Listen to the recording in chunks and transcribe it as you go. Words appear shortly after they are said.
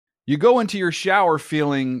You go into your shower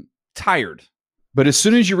feeling tired, but as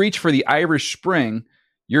soon as you reach for the Irish Spring,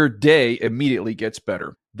 your day immediately gets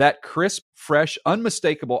better. That crisp, fresh,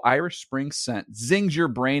 unmistakable Irish Spring scent zings your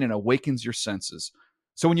brain and awakens your senses.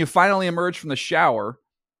 So when you finally emerge from the shower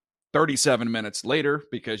 37 minutes later,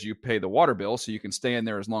 because you pay the water bill so you can stay in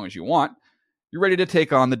there as long as you want, you're ready to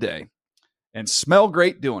take on the day and smell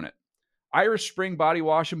great doing it. Irish Spring Body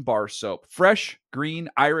Wash and Bar Soap. Fresh, green,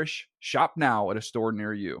 Irish. Shop now at a store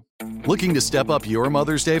near you. Looking to step up your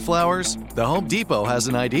Mother's Day flowers? The Home Depot has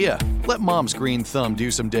an idea. Let Mom's green thumb do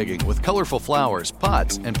some digging with colorful flowers,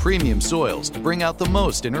 pots, and premium soils to bring out the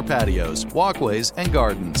most in her patios, walkways, and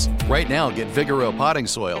gardens. Right now, get Vigoro potting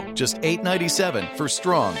soil, just $8.97 for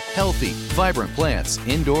strong, healthy, vibrant plants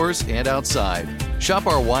indoors and outside. Shop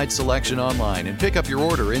our wide selection online and pick up your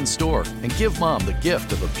order in-store and give Mom the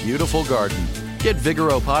gift of a beautiful garden. Get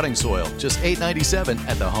Vigoro potting soil, just $8.97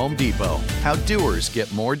 at the Home Depot. How doers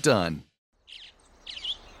get more done.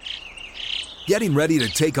 Getting ready to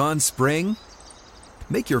take on spring?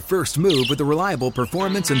 Make your first move with the reliable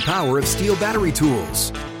performance and power of Steel battery tools.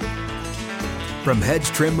 From hedge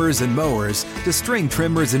trimmers and mowers to string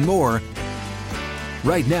trimmers and more,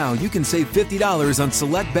 right now you can save $50 on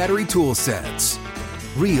select battery tool sets.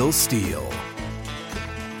 Real Steel.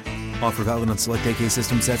 Offer valid on select AK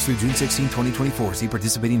system sets through June 16, 2024. See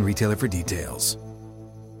participating retailer for details.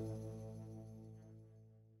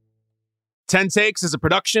 10 Takes is a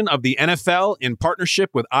production of the NFL in partnership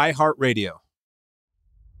with iHeartRadio.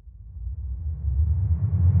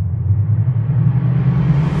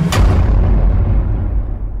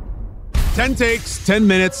 Ten takes, 10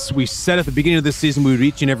 minutes. We said at the beginning of this season we would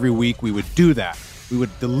each and every week we would do that. We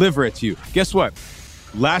would deliver it to you. Guess what?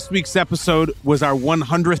 Last week's episode was our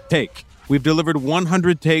 100th take. We've delivered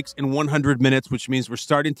 100 takes in 100 minutes, which means we're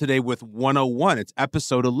starting today with 101. It's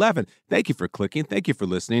episode 11. Thank you for clicking. Thank you for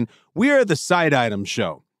listening. We are the Side Item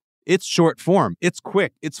Show. It's short form. It's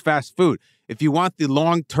quick. It's fast food. If you want the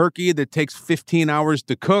long turkey that takes 15 hours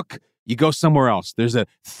to cook, you go somewhere else. There's a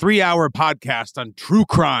 3-hour podcast on true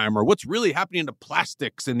crime or what's really happening to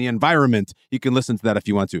plastics and the environment. You can listen to that if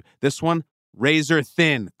you want to. This one, razor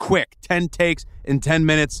thin, quick, 10 takes in 10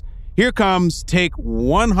 minutes. Here comes take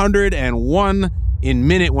 101 in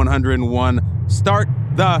minute 101. Start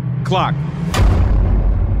the clock.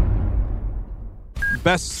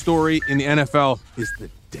 Best story in the NFL is the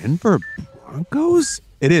Denver Broncos.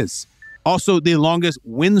 It is. Also the longest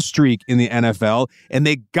win streak in the NFL, and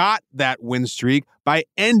they got that win streak by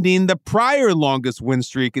ending the prior longest win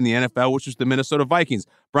streak in the NFL, which was the Minnesota Vikings.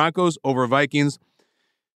 Broncos over Vikings.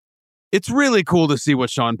 It's really cool to see what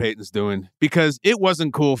Sean Payton's doing because it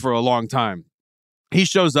wasn't cool for a long time. He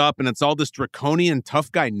shows up and it's all this draconian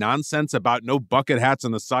tough guy nonsense about no bucket hats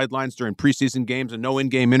on the sidelines during preseason games and no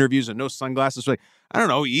in-game interviews and no sunglasses. Like, I don't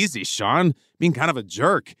know, easy, Sean, being kind of a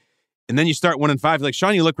jerk. And then you start 1-5. You're like,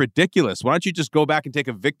 Sean, you look ridiculous. Why don't you just go back and take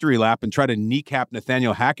a victory lap and try to kneecap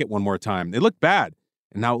Nathaniel Hackett one more time? It looked bad.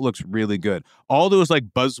 And now it looks really good. All those like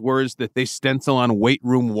buzzwords that they stencil on weight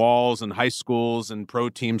room walls in high schools and pro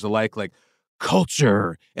teams alike, like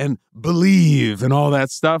culture and believe and all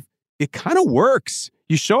that stuff, it kind of works.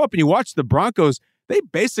 You show up and you watch the Broncos, they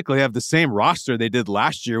basically have the same roster they did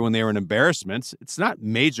last year when they were an embarrassment. It's not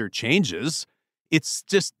major changes. It's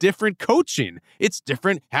just different coaching. It's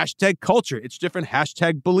different hashtag culture. It's different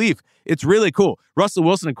hashtag belief. It's really cool. Russell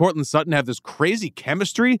Wilson and Courtland Sutton have this crazy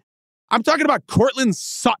chemistry. I'm talking about Courtland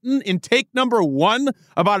Sutton in take number 1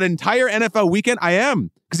 about an entire NFL weekend. I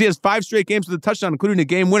am, because he has 5 straight games with a touchdown, including a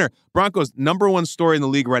game winner. Broncos, number 1 story in the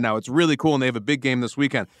league right now. It's really cool, and they have a big game this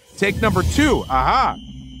weekend. Take number 2. Aha.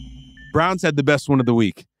 Browns had the best win of the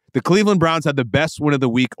week. The Cleveland Browns had the best win of the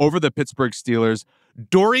week over the Pittsburgh Steelers.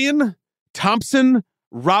 Dorian Thompson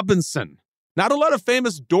Robinson. Not a lot of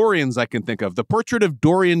famous Dorians I can think of. The portrait of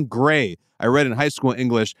Dorian Gray I read in high school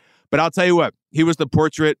English. But I'll tell you what, he was the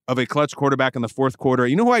portrait of a clutch quarterback in the fourth quarter.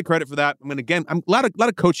 You know who I credit for that? I'm a lot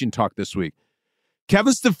of coaching talk this week.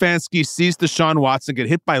 Kevin Stefanski sees Deshaun Watson get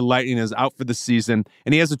hit by lightning and is out for the season,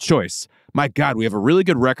 and he has a choice. My God, we have a really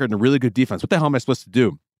good record and a really good defense. What the hell am I supposed to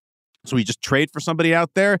do? So we just trade for somebody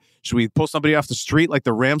out there? Should we pull somebody off the street like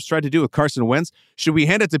the Rams tried to do with Carson Wentz? Should we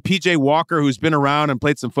hand it to P.J. Walker, who's been around and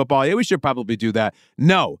played some football? Yeah, we should probably do that.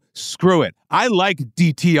 No, screw it. I like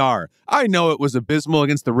DTR. I know it was abysmal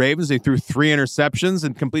against the Ravens. They threw 3 interceptions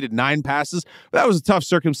and completed 9 passes. But that was a tough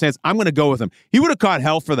circumstance. I'm going to go with him. He would have caught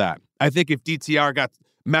hell for that. I think if DTR got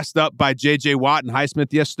messed up by J.J. Watt and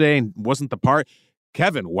Highsmith yesterday and wasn't the part,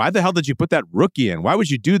 Kevin, why the hell did you put that rookie in? Why would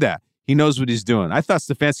you do that? He knows what he's doing. I thought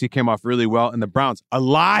Stefanski came off really well, and the Browns,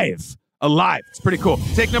 alive. It's pretty cool.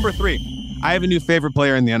 Take number 3. I have a new favorite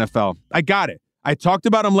player in the NFL. I got it. I talked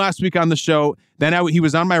about him last week on the show. Then he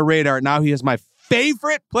was on my radar. Now he is my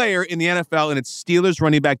favorite player in the NFL, and it's Steelers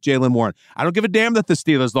running back Jaylen Warren. I don't give a damn that the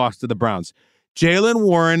Steelers lost to the Browns. Jaylen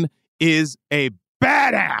Warren is a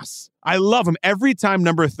badass. I love him. Every time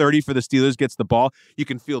number 30 for the Steelers gets the ball, you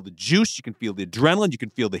can feel the juice, you can feel the adrenaline, you can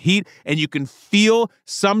feel the heat, and you can feel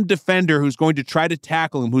some defender who's going to try to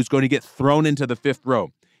tackle him, who's going to get thrown into the fifth row.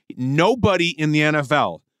 Nobody in the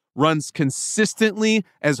NFL runs consistently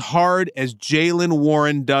as hard as Jaylen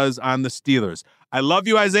Warren does on the Steelers. I love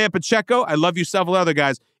you, Isaiah Pacheco. I love you, several other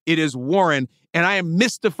guys. It is Warren, and I am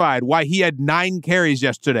mystified why he had 9 carries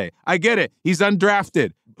yesterday. I get it. He's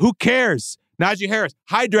undrafted. Who cares? Najee Harris,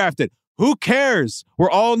 high drafted. Who cares?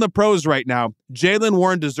 We're all in the pros right now. Jaylen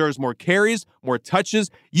Warren deserves more carries, more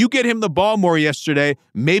touches. You get him the ball more yesterday.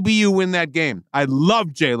 Maybe you win that game. I love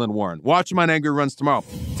Jaylen Warren. Watch him on Angry Runs tomorrow.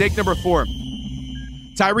 Take number 4.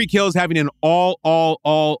 Tyreek Hill is having an all-time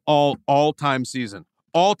season.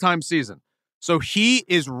 All-time season. So he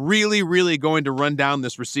is really, really going to run down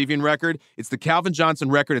this receiving record. It's the Calvin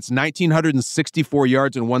Johnson record. It's 1,964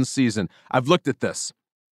 yards in one season. I've looked at this.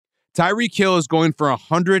 Tyreek Hill is going for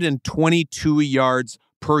 122 yards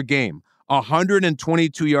per game.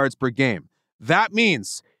 122 yards per game. That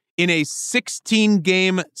means in a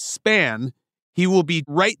 16-game span, he will be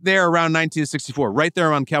right there around 1964, right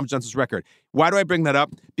there around Calvin Johnson's record. Why do I bring that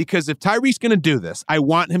up? Because if Tyreek's going to do this, I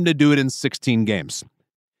want him to do it in 16 games.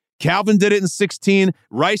 Calvin did it in 16.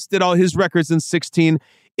 Rice did all his records in 16.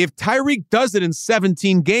 If Tyreek does it in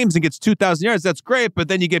 17 games and gets 2,000 yards, that's great. But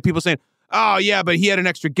then you get people saying, oh, yeah, but he had an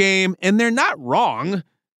extra game. And they're not wrong.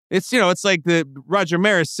 It's, it's like the Roger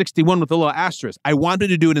Maris 61 with a little asterisk. I wanted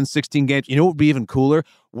to do it in 16 games. You know what would be even cooler?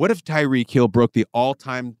 What if Tyreek Hill broke the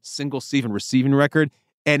all-time single-season receiving record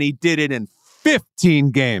and he did it in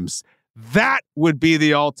 15 games? That would be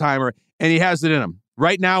the all-timer, and he has it in him.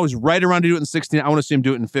 Right now is right around to do it in 16. I want to see him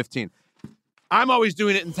do it in 15. I'm always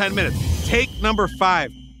doing it in 10 minutes. Take number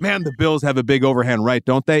 5. Man, the Bills have a big overhand right,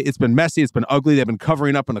 don't they? It's been messy. It's been ugly. They've been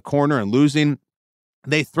covering up in the corner and losing.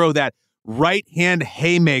 They throw that right-hand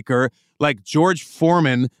haymaker like George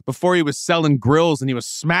Foreman before he was selling grills and he was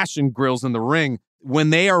smashing grills in the ring. When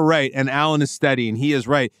they are right and Allen is steady and he is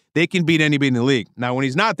right, they can beat anybody in the league. Now, when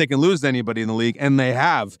he's not, they can lose to anybody in the league, and they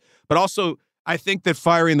have. But also, I think that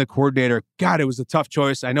firing the coordinator, God, it was a tough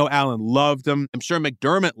choice. I know Allen loved him. I'm sure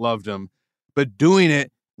McDermott loved him, but doing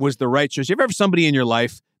it was the right choice. You ever have somebody in your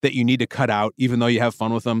life that you need to cut out, even though you have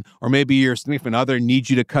fun with them? Or maybe your significant other needs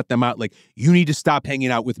you to cut them out. Like, you need to stop hanging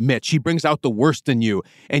out with Mitch. He brings out the worst in you.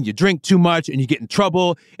 And you drink too much, and you get in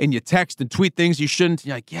trouble, and you text and tweet things you shouldn't.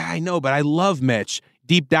 You're like, yeah, I know, but I love Mitch.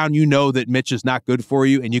 Deep down, you know that Mitch is not good for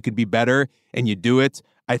you, and you could be better, and you do it.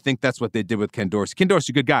 I think that's what they did with Ken Dorsey. Ken Dorsey's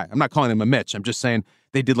a good guy. I'm not calling him a Mitch. I'm just saying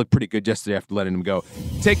they did look pretty good yesterday after letting him go.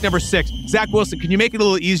 Take number 6. Zach Wilson, can you make it a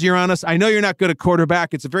little easier on us? I know you're not good at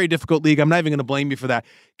quarterback. It's a very difficult league. I'm not even going to blame you for that.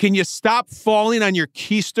 Can you stop falling on your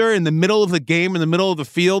keister in the middle of the game, in the middle of the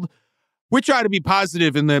field? We try to be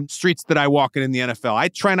positive in the streets that I walk in the NFL. I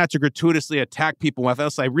try not to gratuitously attack people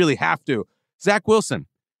unless I really have to. Zach Wilson,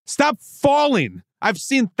 stop falling. I've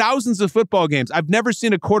seen thousands of football games. I've never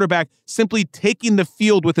seen a quarterback simply taking the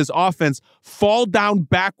field with his offense, fall down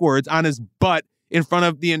backwards on his butt in front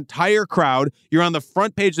of the entire crowd. You're on the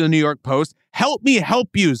front page of the New York Post. Help me help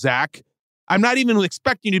you, Zach. I'm not even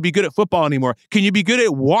expecting you to be good at football anymore. Can you be good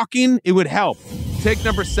at walking? It would help. Take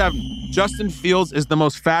number 7. Justin Fields is the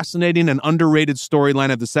most fascinating and underrated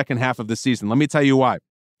storyline of the second half of the season. Let me tell you why.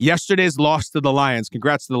 Yesterday's loss to the Lions,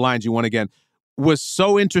 congrats to the Lions, you won again, was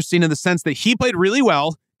so interesting in the sense that he played really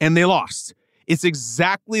well and they lost. It's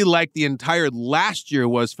exactly like the entire last year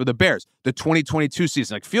was for the Bears, the 2022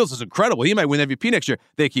 season. Like, Fields is incredible. He might win MVP next year.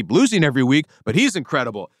 They keep losing every week, but he's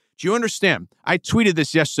incredible. Do you understand? I tweeted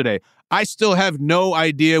this yesterday. I still have no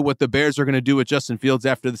idea what the Bears are going to do with Justin Fields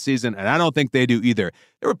after the season, and I don't think they do either.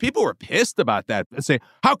 People were pissed about that and say,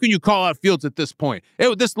 how can you call out Fields at this point?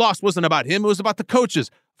 This loss wasn't about him. It was about the coaches.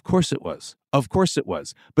 Of course it was. Of course it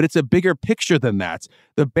was. But it's a bigger picture than that.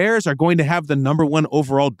 The Bears are going to have the number 1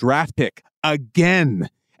 overall draft pick again.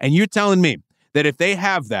 And you're telling me that if they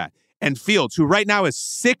have that, and Fields, who right now is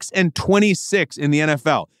 6-26 in the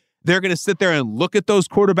NFL, they're going to sit there and look at those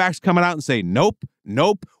quarterbacks coming out and say, nope,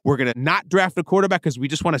 we're going to not draft a quarterback because we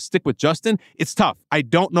just want to stick with Justin. It's tough. I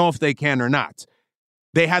don't know if they can or not.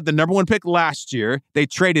 They had the number 1 pick last year. They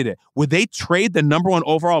traded it. Would they trade the number 1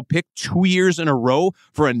 overall pick 2 years in a row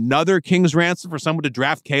for another King's ransom for someone to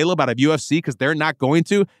draft Caleb out of UFC? Because they're not going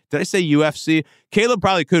to. Did I say UFC? Caleb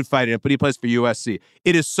probably could fight it, but he plays for USC.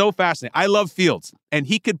 It is so fascinating. I love Fields, and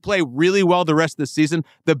he could play really well the rest of the season.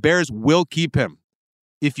 The Bears will keep him.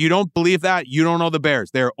 If you don't believe that, you don't know the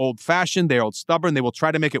Bears. They're old-fashioned. They're old stubborn. They will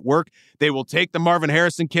try to make it work. They will take the Marvin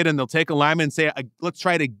Harrison kid and they'll take a lineman and say, let's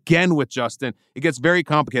try it again with Justin. It gets very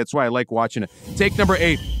complicated. That's why I like watching it. Take number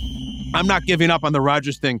 8. I'm not giving up on the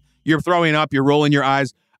Rodgers thing. You're throwing up. You're rolling your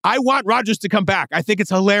eyes. I want Rodgers to come back. I think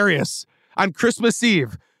it's hilarious. On Christmas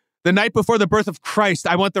Eve, the night before the birth of Christ,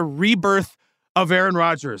 I want the rebirth of Aaron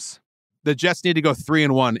Rodgers. The Jets need to go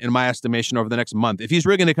 3-1 in my estimation over the next month. If he's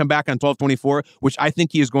really going to come back on 12/24, which I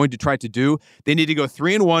think he is going to try to do, they need to go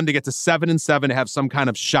 3-1 to get to 7-7 to have some kind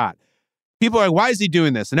of shot. People are like, why is he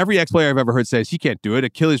doing this? And every ex-player I've ever heard says he can't do it.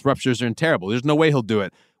 Achilles ruptures are terrible. There's no way he'll do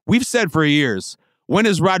it. We've said for years, when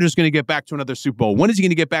is Rodgers going to get back to another Super Bowl? When is he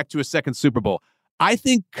going to get back to a second Super Bowl? I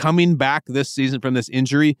think coming back this season from this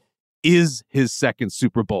injury is his second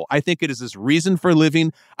Super Bowl. I think it is his reason for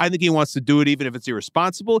living. I think he wants to do it even if it's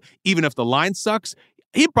irresponsible, even if the line sucks.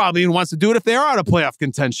 He probably even wants to do it if they are out of playoff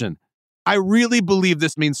contention. I really believe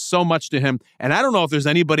this means so much to him, and I don't know if there's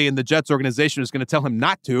anybody in the Jets organization who's going to tell him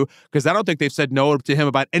not to, because I don't think they've said no to him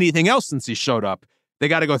about anything else since he showed up. They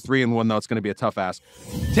got to go 3-1, though. It's going to be a tough ask.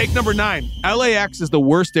 Take number 9. LAX is the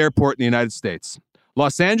worst airport in the United States.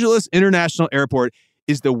 Los Angeles International Airport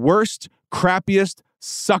is the worst, crappiest,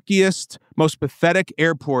 suckiest, most pathetic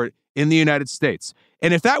airport in the United States.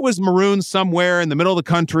 And if that was marooned somewhere in the middle of the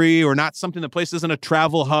country or not something, the place isn't a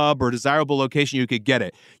travel hub or a desirable location, you could get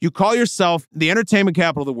it. You call yourself the entertainment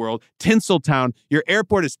capital of the world, Tinseltown. Your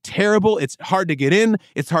airport is terrible. It's hard to get in.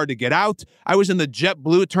 It's hard to get out. I was in the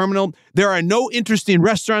JetBlue terminal. There are no interesting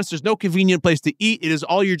restaurants. There's no convenient place to eat. It is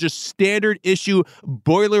all your just standard issue,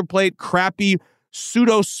 boilerplate, crappy,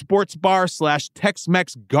 pseudo sports bar /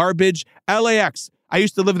 Tex-Mex garbage. LAX. I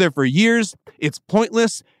used to live there for years. It's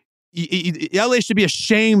pointless. LA should be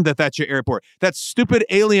ashamed that that's your airport. That stupid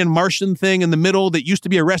alien Martian thing in the middle that used to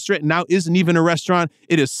be a restaurant and now isn't even a restaurant.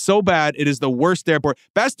 It is so bad. It is the worst airport.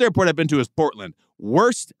 Best airport I've been to is Portland.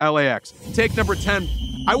 Worst, LAX. Take number 10.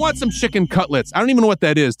 I want some chicken cutlets. I don't even know what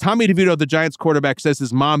that is. Tommy DeVito, the Giants quarterback, says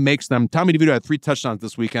his mom makes them. Tommy DeVito had 3 touchdowns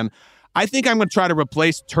this weekend. I think I'm going to try to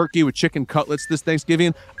replace turkey with chicken cutlets this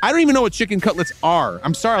Thanksgiving. I don't even know what chicken cutlets are.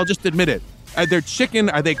 I'm sorry, I'll just admit it. They're chicken.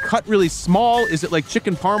 Are they cut really small? Is it like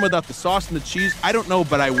chicken parm without the sauce and the cheese? I don't know,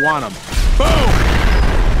 but I want them. Boom!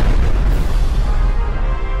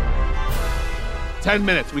 10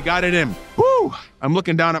 minutes. We got it in. Woo! I'm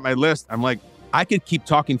looking down at my list. I'm like, I could keep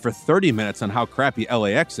talking for 30 minutes on how crappy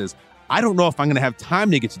LAX is. I don't know if I'm going to have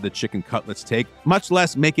time to get to the chicken cutlets take, much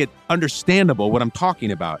less make it understandable what I'm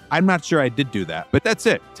talking about. I'm not sure I did do that, but that's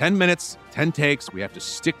it. 10 minutes, 10 takes. We have to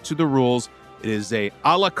stick to the rules. It is a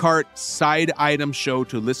la carte side item show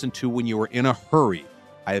to listen to when you are in a hurry.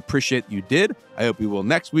 I appreciate you did. I hope you will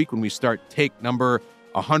next week when we start take number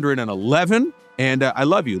 111. And I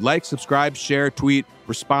love you. Like, subscribe, share, tweet,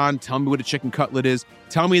 respond. Tell me what a chicken cutlet is.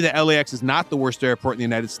 Tell me that LAX is not the worst airport in the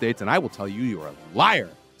United States, and I will tell you you are a liar.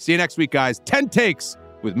 See you next week, guys. 10 takes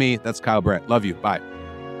with me. That's Kyle Brandt. Love you. Bye.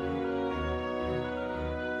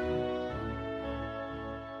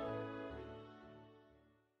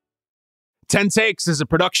 Ten Takes is a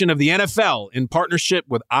production of the NFL in partnership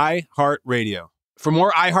with iHeartRadio. For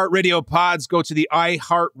more iHeartRadio pods, go to the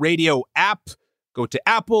iHeartRadio app, go to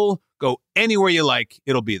Apple, go anywhere you like.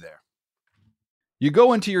 It'll be there. You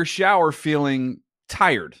go into your shower feeling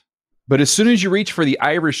tired, but as soon as you reach for the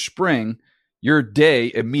Irish Spring, your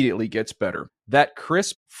day immediately gets better. That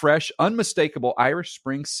crisp, fresh, unmistakable Irish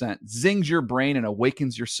Spring scent zings your brain and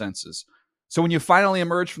awakens your senses. So when you finally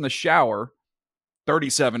emerge from the shower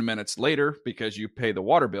 37 minutes later, because you pay the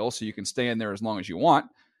water bill so you can stay in there as long as you want,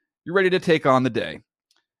 you're ready to take on the day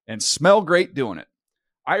and smell great doing it.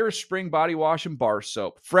 Irish Spring Body Wash and Bar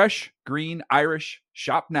Soap. Fresh, green, Irish.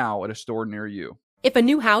 Shop now at a store near you. If a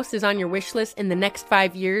new house is on your wish list in the next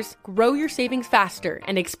 5 years, grow your savings faster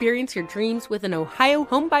and experience your dreams with an Ohio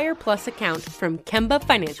Homebuyer Plus account from Kemba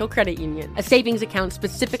Financial Credit Union. A savings account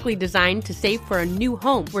specifically designed to save for a new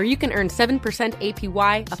home where you can earn 7%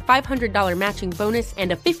 APY, a $500 matching bonus,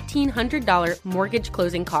 and a $1,500 mortgage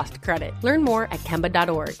closing cost credit. Learn more at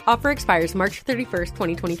Kemba.org. Offer expires March 31st,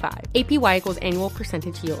 2025. APY equals annual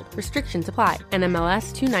percentage yield. Restrictions apply.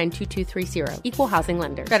 NMLS 292230. Equal housing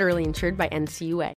lender. Federally insured by NCUA.